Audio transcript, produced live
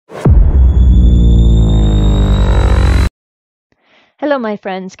Hello, my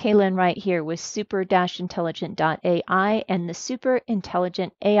friends. Kaylin Wright here with Super-Intelligent.AI and the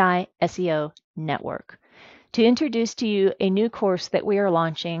Super-Intelligent AI SEO Network to introduce to you a new course that we are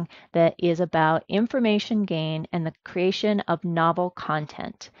launching that is about information gain and the creation of novel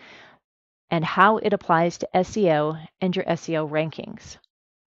content and how it applies to SEO and your SEO rankings.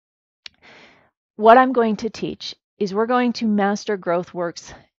 What I'm going to teach is we're going to master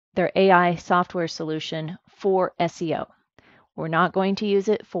GrowthWorks, their AI software solution for SEO. We're not going to use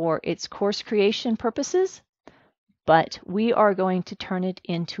it for its course creation purposes, but we are going to turn it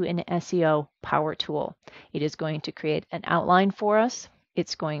into an SEO power tool. It is going to create an outline for us.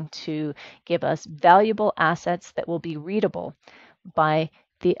 It's going to give us valuable assets that will be readable by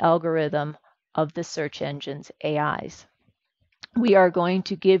the algorithm of the search engine's AIs. We are going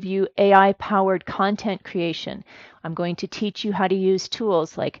to give you AI-powered content creation. I'm going to teach you how to use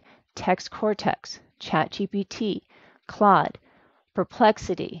tools like Text Cortex, ChatGPT, Claude,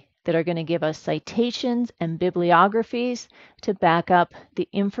 Perplexity that are going to give us citations and bibliographies to back up the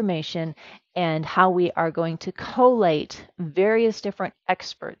information and how we are going to collate various different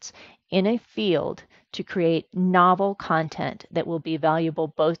experts in a field to create novel content that will be valuable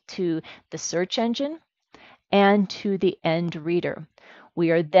both to the search engine and to the end reader.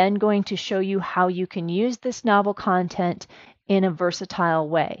 We are then going to show you how you can use this novel content in a versatile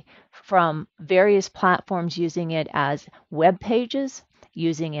way, from various platforms using it as web pages,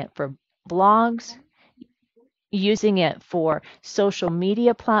 using it for blogs, using it for social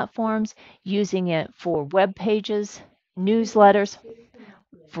media platforms, using it for web pages, newsletters,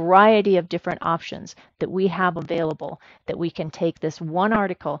 variety of different options that we have available that we can take this one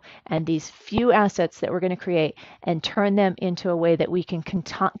article and these few assets that we're going to create and turn them into a way that we can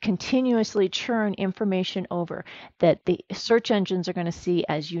continuously churn information over that the search engines are going to see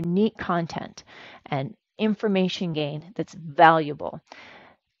as unique content and information gain that's valuable.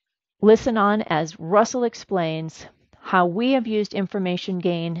 Listen on as Russell explains how we have used information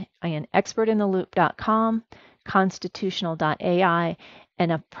gain in expertintheloop.com, constitutional.ai,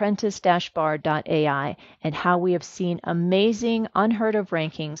 and apprentice-bar.ai, and how we have seen amazing, unheard of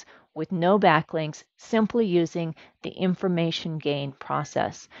rankings with no backlinks, simply using the information gain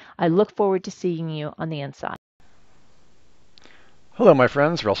process. I look forward to seeing you on the inside. Hello, my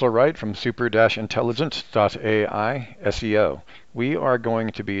friends. Russell Wright from Super-Intelligent.AI SEO. We are going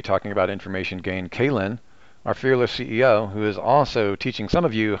to be talking about information gain. Kaylin, our fearless CEO, who is also teaching some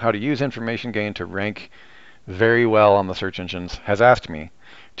of you how to use information gain to rank very well on the search engines, has asked me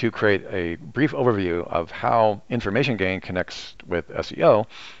to create a brief overview of how information gain connects with SEO.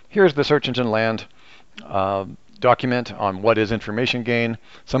 Here's the search engine land document on what is information gain.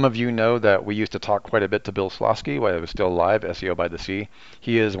 Some of you know that we used to talk quite a bit to Bill Slosky while he was still alive, SEO by the Sea.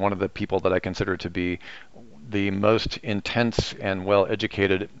 He is one of the people that I consider to be the most intense and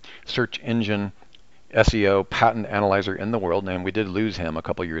well-educated search engine SEO patent analyzer in the world, and we did lose him a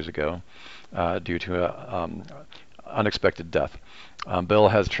couple years ago due to an unexpected death. Bill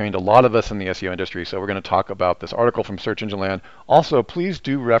has trained a lot of us in the SEO industry, so we're going to talk about this article from Search Engine Land. Also, please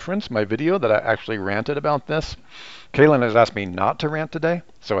do reference my video that I actually ranted about this. Kaylin has asked me not to rant today,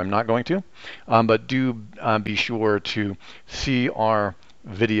 so I'm not going to, but do be sure to see our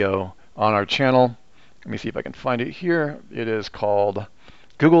video on our channel. Let me see if I can find it here. It is called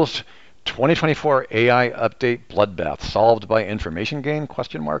Google's 2024 AI Update Bloodbath Solved by Information Gain, ?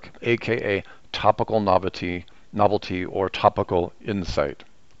 AKA Topical Novelty or Topical Insight.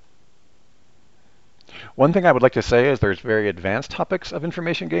 One thing I would like to say is there's very advanced topics of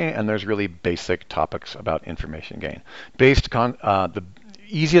information gain and there's really basic topics about information gain. The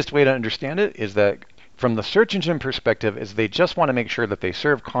easiest way to understand it is that from the search engine perspective is they just want to make sure that they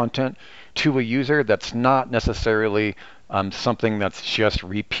serve content to a user that's not necessarily something that's just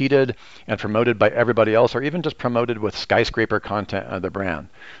repeated and promoted by everybody else, or even just promoted with skyscraper content of a brand.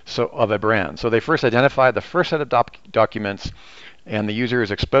 So they first identify the first set of documents, and the user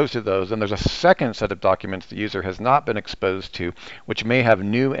is exposed to those. And there's a second set of documents the user has not been exposed to, which may have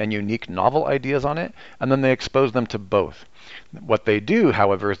new and unique novel ideas on it, and then they expose them to both. What they do,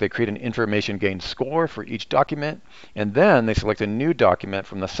 however, is they create an information gain score for each document, and then they select a new document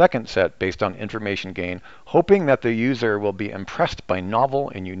from the second set based on information gain, hoping that the user will be impressed by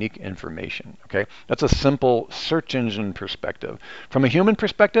novel and unique information. Okay, that's a simple search engine perspective. From a human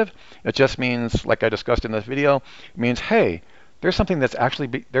perspective, it just means, like I discussed in this video, it means, hey, there's something that's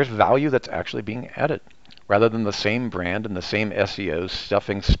actually there's value that's actually being added, rather than the same brand and the same SEO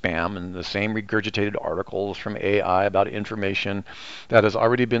stuffing spam and the same regurgitated articles from AI about information that has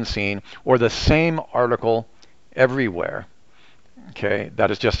already been seen, or the same article everywhere, okay,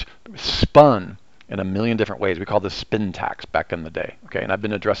 that is just spun in a million different ways. We call this spin tax back in the day. Okay, and I've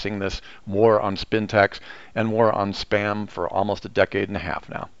been addressing this more on spin tax and more on spam for almost a decade and a half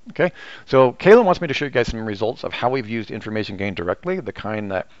now. Okay, so Kaylin wants me to show you guys some results of how we've used information gain directly, the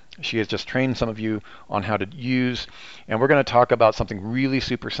kind that she has just trained some of you on how to use, and we're going to talk about something really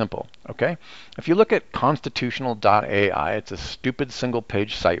super simple. Okay, if you look at constitutional.ai, it's a stupid single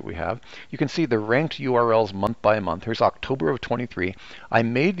page site we have. You can see the ranked URLs month by month. Here's October of 23. I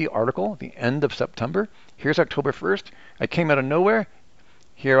made the article at the end of September. Here's October 1st. I came out of nowhere.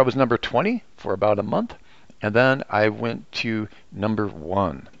 Here I was number 20 for about a month, and then I went to number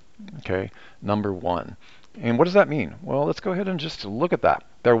 1. Okay, number 1. And what does that mean? Well, let's go ahead and just look at that.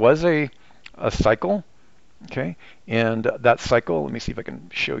 There was a cycle, okay, and that cycle, let me see if I can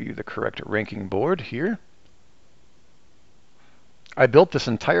show you the correct ranking board here. I built this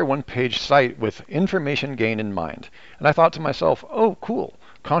entire one-page site with information gain in mind. And I thought to myself, oh, cool,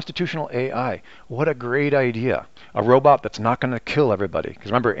 constitutional AI, what a great idea. A robot that's not going to kill everybody. Because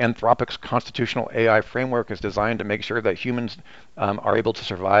remember, Anthropic's constitutional AI framework is designed to make sure that humans are able to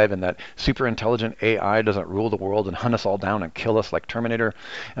survive and that super-intelligent AI doesn't rule the world and hunt us all down and kill us like Terminator.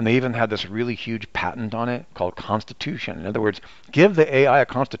 And they even had this really huge patent on it called Constitution. In other words, give the AI a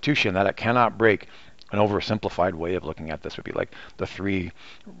constitution that it cannot break. An oversimplified way of looking at this would be like the 3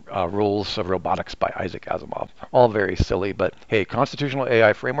 rules of robotics by Isaac Asimov. All very silly, but hey, constitutional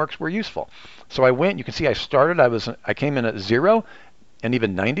AI frameworks were useful. So I went, you can see I came in at 0 and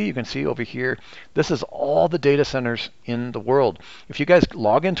even 90. You can see over here, this is all the data centers in the world. If you guys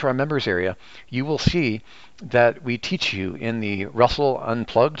log into our members area, you will see that we teach you in the Russell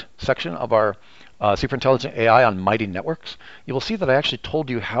Unplugged section of our Super-Intelligent AI on Mighty Networks, you will see that I actually told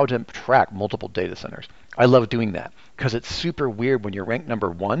you how to track multiple data centers. I love doing that because it's super weird when you're ranked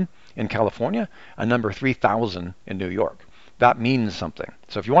number 1 in California and number 3,000 in New York. That means something.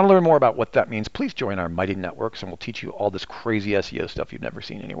 So if you want to learn more about what that means, please join our Mighty Networks and we'll teach you all this crazy SEO stuff you've never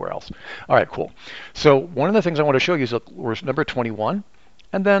seen anywhere else. All right, cool. So one of the things I want to show you is we're number 21,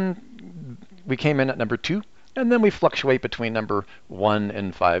 and then we came in at number 2, and then we fluctuate between number 1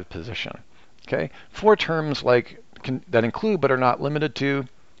 and 5 position. Okay, 4 terms that include but are not limited to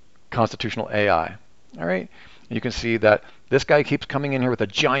constitutional AI. All right, and you can see that this guy keeps coming in here with a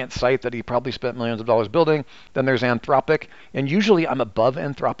giant site that he probably spent millions of dollars building. Then there's Anthropic, and usually I'm above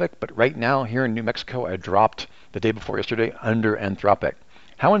Anthropic, but right now here in New Mexico, I dropped the day before yesterday under Anthropic.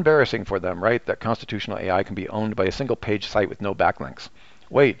 How embarrassing for them, right? That constitutional AI can be owned by a single page site with no backlinks.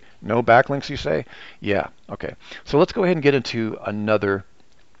 Wait, no backlinks, you say? Yeah, okay. So let's go ahead and get into another.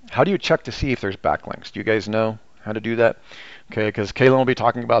 How do you check to see if there's backlinks? Do you guys know how to do that? Okay, because Kaylin will be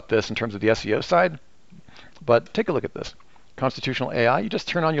talking about this in terms of the SEO side. But take a look at this. Constitutional AI, you just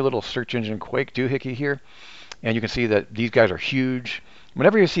turn on your little search engine Quake doohickey here, and you can see that these guys are huge.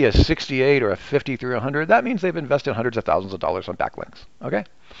 Whenever you see a 68 or a 50 through 100, that means they've invested hundreds of thousands of dollars on backlinks. Okay?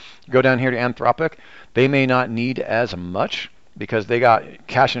 Go down here to Anthropic. They may not need as much because they got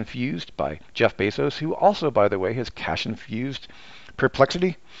cash infused by Jeff Bezos, who also, by the way, has cash infused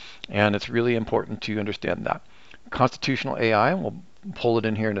Perplexity, and it's really important to understand that. Constitutional AI, we'll pull it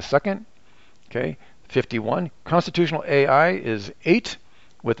in here in a second. Okay, 51. Constitutional AI is 8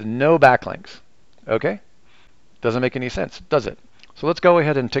 with no backlinks. Okay, doesn't make any sense, does it? So let's go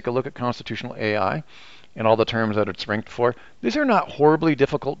ahead and take a look at constitutional AI and all the terms that it's ranked for. These are not horribly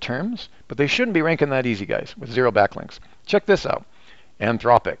difficult terms, but they shouldn't be ranking that easy, guys, with 0 backlinks. Check this out.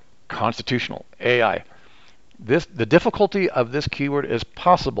 Anthropic, constitutional AI. The difficulty of this keyword is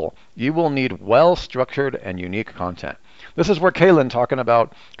possible. You will need well-structured and unique content. This is where Kaylin talking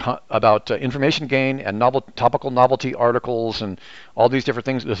about information gain and topical novelty articles and all these different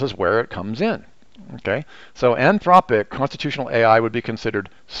things. This is where it comes in. Okay, so Anthropic constitutional AI would be considered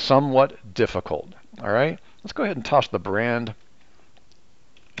somewhat difficult. All right, let's go ahead and toss the brand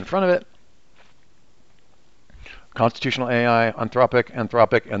in front of it. Constitutional AI,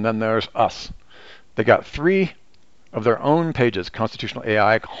 Anthropic, and then there's us. They got 3 of their own pages: constitutional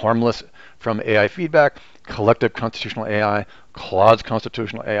AI, harmless from AI feedback, collective constitutional AI, Claude's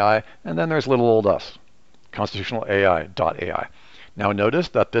constitutional AI, and then there's little old us, constitutional AI.ai. Now notice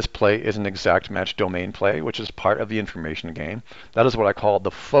that this play is an exact match domain play, which is part of the information game. That is what I call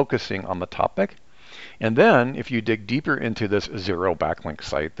the focusing on the topic. And then if you dig deeper into this 0 backlink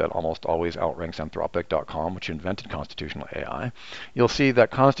site that almost always outranks Anthropic.com, which invented constitutional AI, you'll see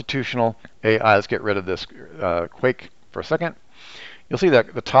that constitutional AI, let's get rid of this Quake for a second. You'll see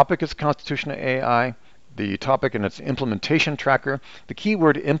that the topic is constitutional AI, the topic and its implementation tracker. The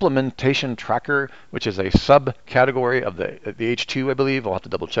keyword implementation tracker, which is a subcategory of the H2, I believe. I'll have to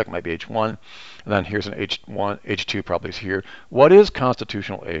double check, might be H1. And then here's an H1, H2 probably is here. What is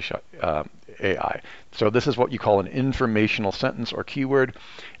constitutional AI. So this is what you call an informational sentence or keyword.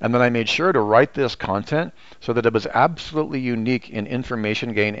 And then I made sure to write this content so that it was absolutely unique in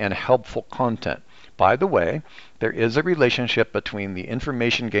information gain and helpful content. By the way, there is a relationship between the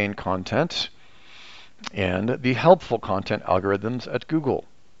information gain content and the helpful content algorithms at Google.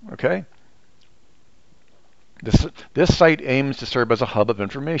 Okay? This site aims to serve as a hub of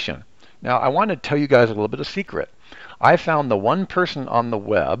information. Now, I want to tell you guys a little bit of secret. I found the one person on the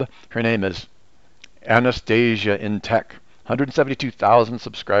web, her name is Anastasia in Tech, 172,000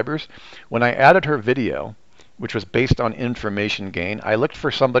 subscribers. When I added her video, which was based on information gain, I looked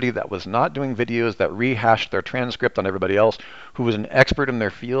for somebody that was not doing videos that rehashed their transcript on everybody else, who was an expert in their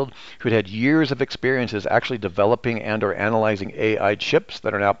field, who had years of experiences actually developing and or analyzing AI chips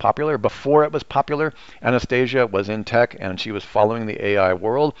that are now popular. Before it was popular, Anastasia was in tech and she was following the AI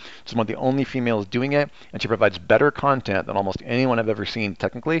world. She's one of the only females doing it, and she provides better content than almost anyone I've ever seen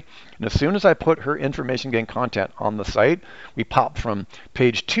technically. And as soon as I put her information gain content on the site, we popped from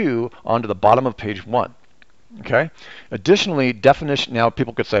page 2 onto the bottom of page 1. Okay. Additionally, definition. Now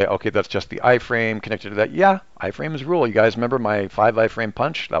people could say, okay, that's just the iframe connected to that. Yeah, iframes rule. You guys remember my 5 iframe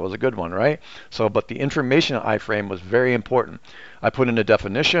punch? That was a good one, right? So, but the information iframe was very important. I put in a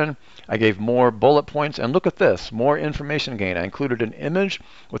definition. I gave more bullet points, and look at this, more information gain. I included an image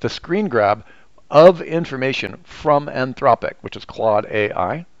with a screen grab of information from Anthropic, which is Claude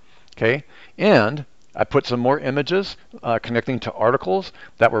AI. Okay, and I put some more images connecting to articles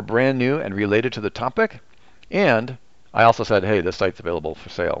that were brand new and related to the topic. And I also said, hey, this site's available for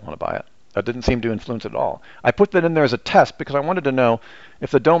sale. Want to buy it? That didn't seem to influence it at all. I put that in there as a test because I wanted to know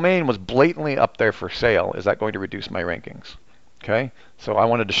if the domain was blatantly up there for sale, is that going to reduce my rankings? Okay, so I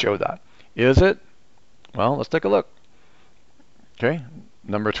wanted to show that. Is it? Well, let's take a look. Okay,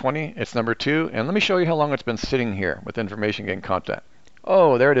 number 20, it's number 2. And let me show you how long it's been sitting here with information gain content.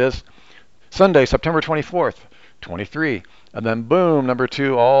 Oh, there it is. Sunday, September 24th, 23. And then boom, number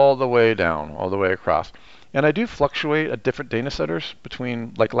 2 all the way down, all the way across. And I do fluctuate at different data centers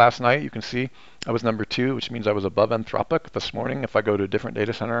between, like last night, you can see I was number 2, which means I was above Anthropic. This morning, if I go to a different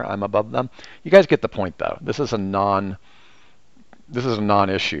data center, I'm above them. You guys get the point, though. This is a non-issue.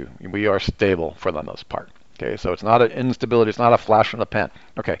 We are stable for the most part. Okay, so it's not an instability. It's not a flash from the pen.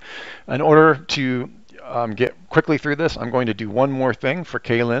 Okay, in order to get quickly through this, I'm going to do one more thing for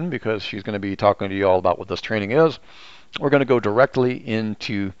Kaylin because she's going to be talking to you all about what this training is. We're going to go directly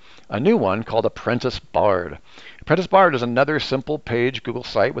into a new one called Apprentice Bard. Apprentice Bard is another simple page Google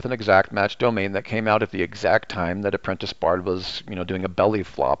site with an exact match domain that came out at the exact time that Apprentice Bard was, doing a belly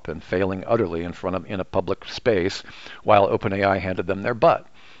flop and failing utterly in a public space while OpenAI handed them their butt.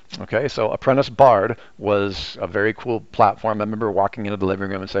 Okay, so Apprentice Bard was a very cool platform. I remember walking into the living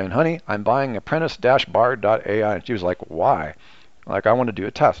room and saying, honey, I'm buying apprentice-bard.ai. And she was like, why? Like, I want to do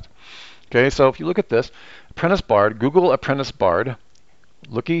a test. Okay, so if you look at this, Apprentice Bard, Google Apprentice Bard,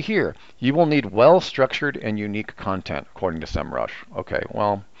 looky here. You will need well-structured and unique content, according to SEMrush. Okay,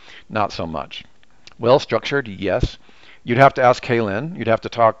 well, not so much. Well-structured, yes. You'd have to ask Kaylin. You'd have to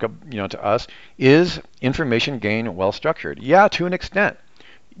talk, to us. Is information gain well-structured? Yeah, to an extent.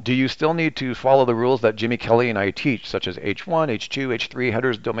 Do you still need to follow the rules that Jimmy Kelley and I teach, such as H1, H2, H3,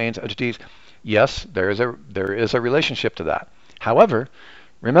 headers, domains, entities? Yes, there is a relationship to that. However,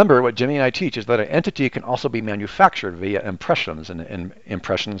 remember what Jimmy and I teach is that an entity can also be manufactured via impressions and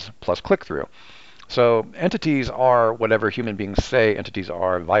impressions plus click-through. So entities are whatever human beings say entities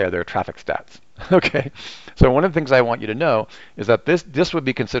are via their traffic stats. Okay, so one of the things I want you to know is that this would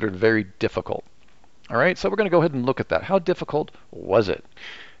be considered very difficult. All right, so we're going to go ahead and look at that. How difficult was it?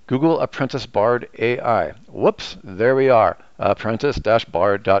 Google Apprentice Bard AI. Whoops, there we are,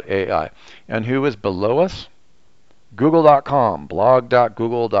 apprentice-bard.ai. And who is below us? Google.com,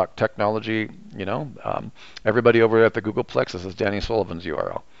 blog.google.technology, everybody over at the Googleplex, this is Danny Sullivan's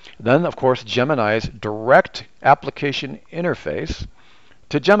URL. Then, of course, Gemini's direct application interface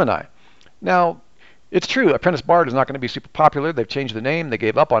to Gemini. Now, it's true, Apprentice Bard is not going to be super popular. They've changed the name. They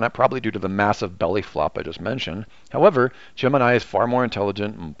gave up on it, probably due to the massive belly flop I just mentioned. However, Gemini is far more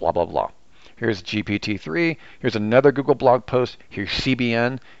intelligent and blah, blah, blah. Here's GPT-3. Here's another Google blog post. Here's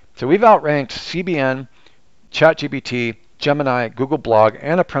CBN. So we've outranked CBN, ChatGPT, Gemini, Google Blog,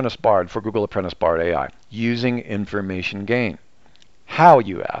 and Apprentice Bard for Google Apprentice Bard AI using information gain. How,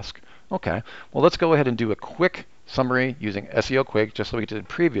 you ask? Okay, well, let's go ahead and do a quick summary using SEO Quick, just like we did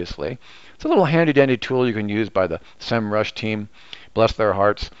previously. It's a little handy-dandy tool you can use by the SEMrush team. Bless their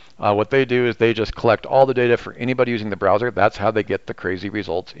hearts. What they do is they just collect all the data for anybody using the browser. That's how they get the crazy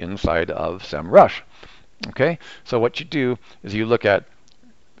results inside of SEMrush. Okay, so what you do is you look at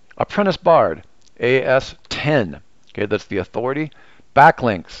Apprentice Bard, AS10. Okay, that's the authority.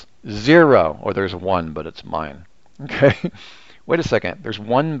 Backlinks, Zero, or there's one, but it's mine. Okay, wait a second. There's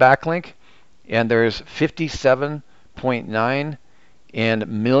one backlink, and there's 57.9 and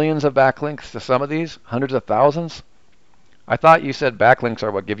millions of backlinks to some of these, hundreds of thousands. I thought you said backlinks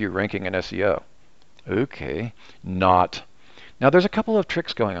are what give you ranking in SEO. Okay, not. Now there's a couple of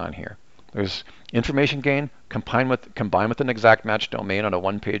tricks going on here. There's information gain combined with an exact match domain on a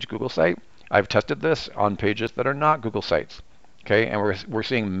one-page Google site. I've tested this on pages that are not Google sites. Okay, and we're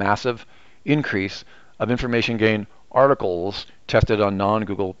seeing massive increase of information gain articles tested on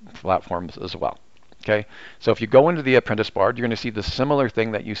non-Google platforms as well. Okay, so if you go into the apprentice bar, you're going to see the similar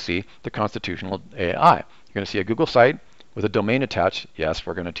thing that you see the constitutional AI. You're going to see a Google site with a domain attached. Yes,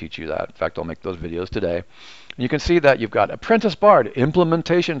 we're going to teach you that. In fact, I'll make those videos today. And you can see that you've got apprentice bar,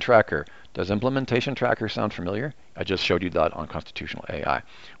 implementation tracker. Does implementation tracker sound familiar? I just showed you that on constitutional AI.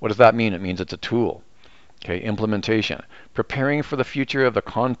 What does that mean? It means it's a tool. Okay, implementation. Preparing for the future of the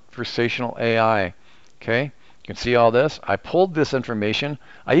conversational AI. Okay, you can see all this. I pulled this information.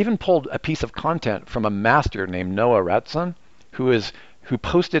 I even pulled a piece of content from a master named Noah Ratson, who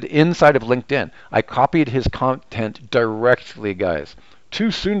posted inside of LinkedIn. I copied his content directly, guys, to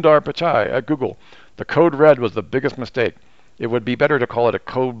Sundar Pichai at Google. The code red was the biggest mistake. It would be better to call it a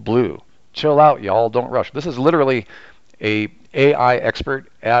code blue. Chill out, y'all. Don't rush. This is literally a AI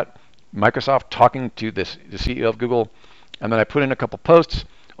expert at Microsoft talking to the CEO of Google, and then I put in a couple posts,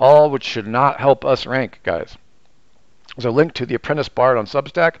 all which should not help us rank, guys. There's a link to the Apprentice Bard on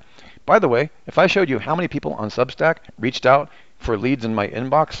Substack. By the way, if I showed you how many people on Substack reached out for leads in my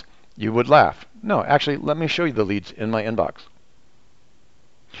inbox, you would laugh. No, actually, let me show you the leads in my inbox.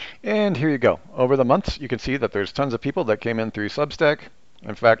 And here you go. Over the months, you can see that there's tons of people that came in through Substack.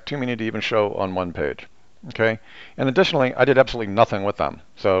 In fact, too many to even show on one page. Okay, and additionally, I did absolutely nothing with them.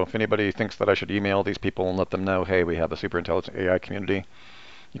 So if anybody thinks that I should email these people and let them know, hey, we have a super intelligent AI community,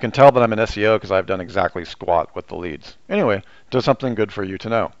 you can tell that I'm an SEO because I've done exactly squat with the leads. Anyway, does something good for you to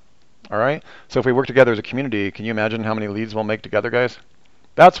know. All right, so if we work together as a community, can you imagine how many leads we'll make together, guys?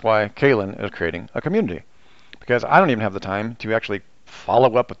 That's why Kaylin is creating a community, because I don't even have the time to actually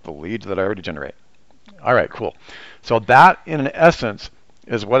follow up with the leads that I already generate. All right, cool. So that, in essence,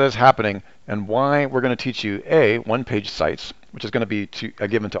 is what is happening and why we're going to teach you one-page sites, which is going to be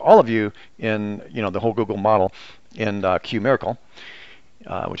given to all of you in the whole Google model in Q Miracle,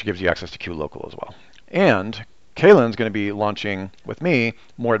 which gives you access to Q Local as well. And Kaylin's going to be launching with me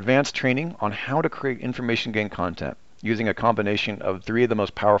more advanced training on how to create information gain content using a combination of 3 of the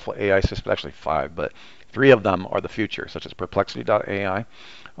most powerful AI systems, actually 5, but 3 of them are the future, such as Perplexity.AI,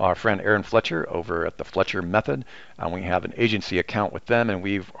 our friend Aaron Fletcher over at the Fletcher Method. We have an agency account with them, and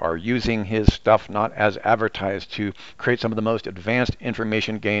we are using his stuff not as advertised to create some of the most advanced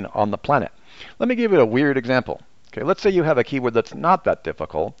information gain on the planet. Let me give you a weird example. Okay, let's say you have a keyword that's not that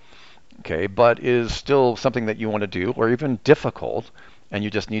difficult, okay, but is still something that you want to do, or even difficult, and you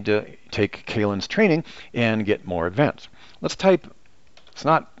just need to take Kaylin's training and get more advanced. Let's type, it's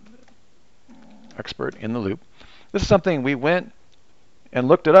not expert in the loop. This is something we went and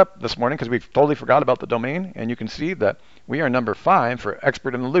looked it up this morning because we totally forgot about the domain, and you can see that we are number 5 for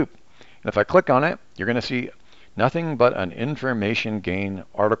expert in the loop. And if I click on it, you're going to see nothing but an information gain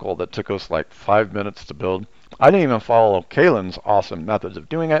article that took us like 5 minutes to build. I didn't even follow Kaylin's awesome methods of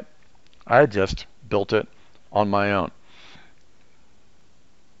doing it. I just built it on my own.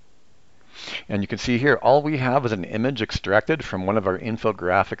 And you can see here, all we have is an image extracted from one of our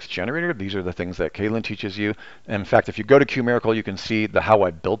infographics generator. These are the things that Kaylin teaches you. And in fact, if you go to Q Miracle, you can see how I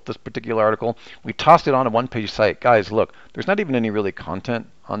built this particular article. We tossed it on a one-page site. Guys, look, there's not even any really content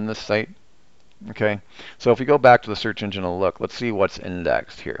on this site. Okay, so if we go back to the search engine and look, let's see what's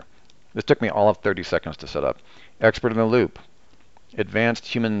indexed here. This took me all of 30 seconds to set up. Expert in the loop, advanced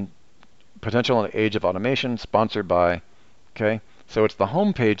human potential in the age of automation, sponsored by, okay? So it's the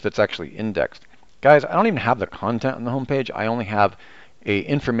home page that's actually indexed. Guys, I don't even have the content on the home page. I only have a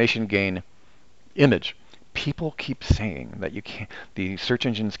information gain image. People keep saying that the search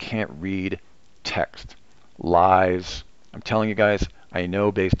engines can't read text. Lies. I'm telling you guys, I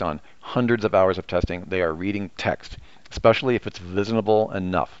know based on hundreds of hours of testing, they are reading text, especially if it's visible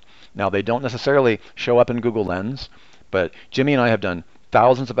enough. Now, they don't necessarily show up in Google Lens, but Jimmy and I have done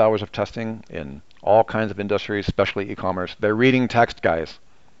thousands of hours of testing in all kinds of industries, especially e-commerce. They're reading text, guys.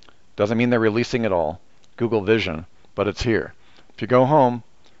 Doesn't mean they're releasing it all, Google Vision, but it's here. If you go home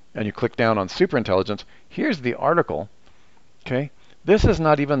and you click down on Super-Intelligence, here's the article, okay? This is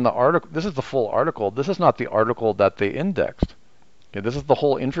not even the article. This is the full article. This is not the article that they indexed. Okay, this is the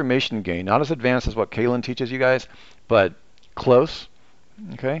whole information gain, not as advanced as what Kaylin teaches you guys, but close,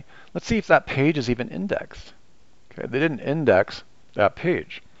 okay? Let's see if that page is even indexed. Okay, they didn't index that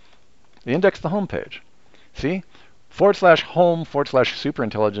page. They index the home page. See?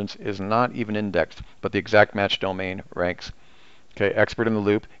 /home/superintelligence is not even indexed, but the exact match domain ranks. Okay, expert in the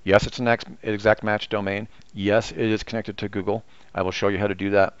loop. Yes, it's an exact match domain. Yes, it is connected to Google. I will show you how to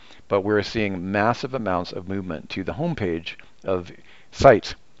do that. But we're seeing massive amounts of movement to the homepage of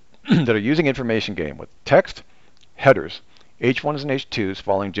sites that are using information gain with text, headers, H1s and H2s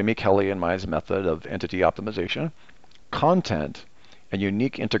following Jimmy Kelley and my method of entity optimization, content, and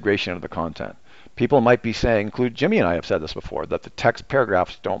unique integration of the content. People might be saying, include Jimmy and I have said this before, that the text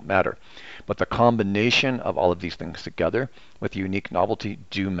paragraphs don't matter, but the combination of all of these things together with unique novelty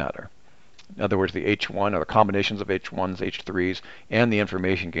do matter. In other words, the H1 or the combinations of H1s, H3s, and the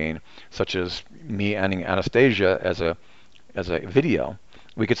information gain, such as me adding Anastasia as a video,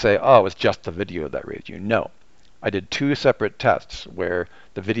 we could say, oh, it's just the video that raised you. No. I did two separate tests where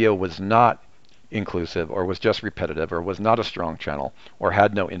the video was not inclusive or was just repetitive or was not a strong channel or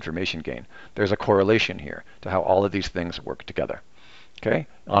had no information gain. There's a correlation here to how all of these things work together. Okay.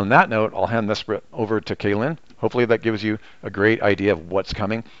 On that note, I'll hand this over to Kaylin. Hopefully that gives you a great idea of what's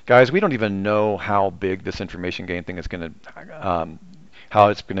coming. Guys, we don't even know how big this information gain thing is going to, how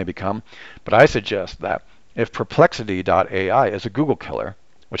it's going to become. But I suggest that if Perplexity.AI is a Google killer,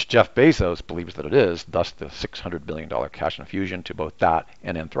 which Jeff Bezos believes that it is, thus the $600 billion cash infusion to both that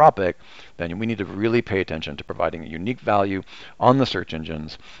and Anthropic, then we need to really pay attention to providing unique value on the search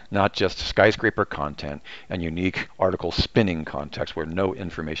engines, not just skyscraper content and unique article spinning context where no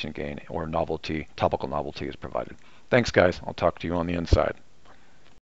information gain or novelty, topical novelty is provided. Thanks, guys. I'll talk to you on the inside.